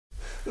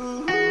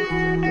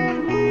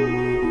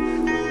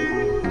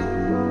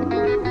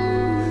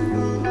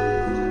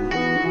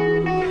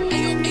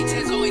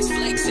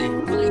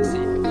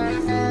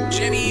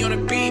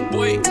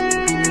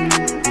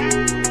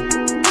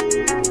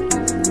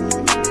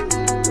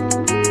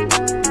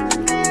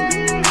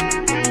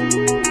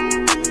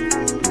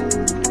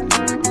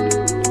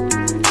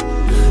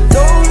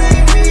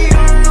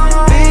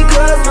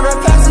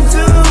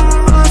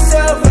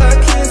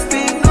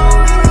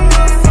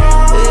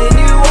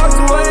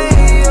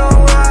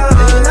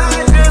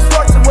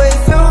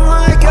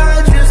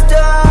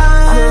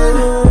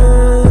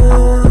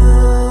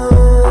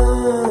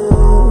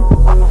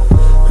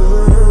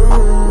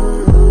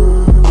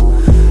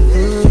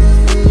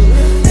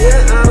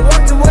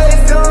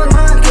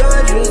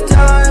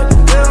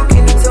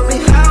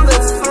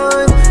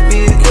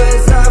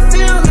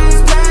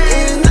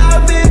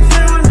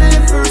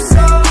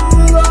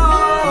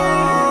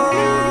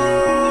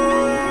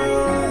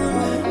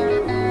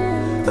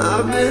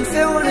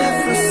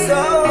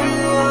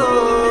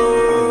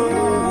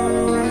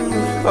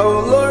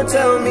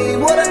tell me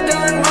what I've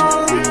done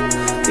wrong,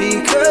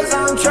 because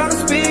I'm trying to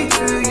speak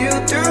to you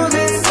through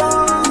this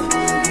song.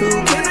 Who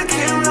can I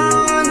count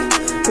on?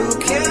 Who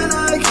can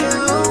I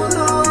count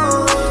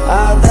on?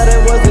 I thought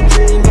it was a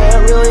dream, but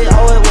really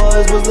all it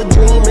was the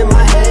dream in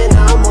my head.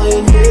 Now I'm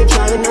laying here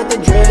trying not to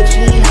dread.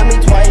 She had me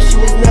twice, she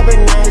was never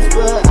nice,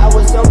 but I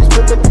was always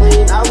put the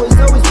blame. I was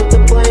always put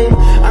the blame.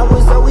 I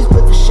was always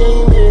put the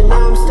shame in.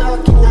 Now I'm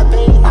stuck in that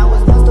pain. I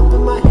was lost up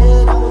in my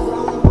head. I was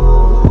always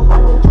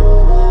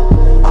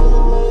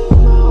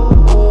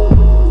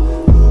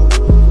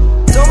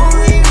don't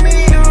leave me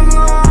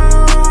alone,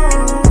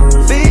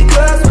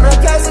 because when I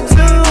pass it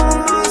to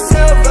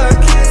myself, I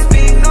can't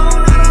speak, no,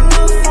 not on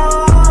the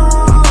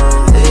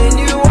phone. And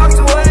you walked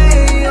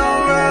away,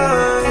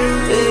 alright.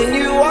 And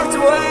you walked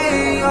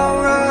away,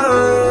 alright.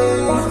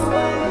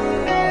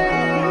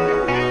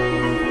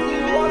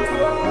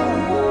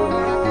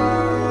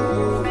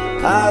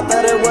 I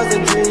thought it was a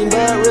dream,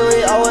 but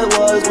really all it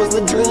was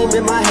the dream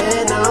in my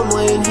head. Now I'm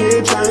laying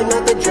here trying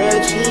not to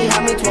dread. She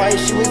had me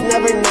twice, she was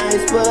never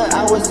nice, but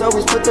I was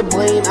always put the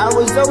blame. I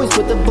was always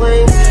put the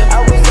blame.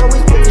 I was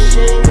always put the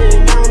shame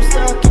in. Now I'm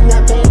stuck in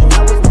that pain.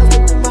 I was lost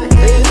up in my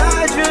head. And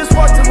I just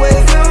walked away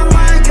feeling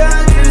like I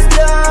just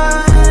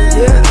died.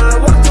 Yeah, I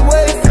walked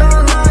away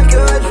feeling like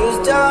I just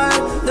died.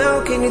 Now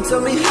can you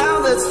tell me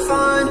how that's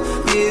fine?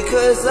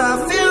 Because I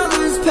feel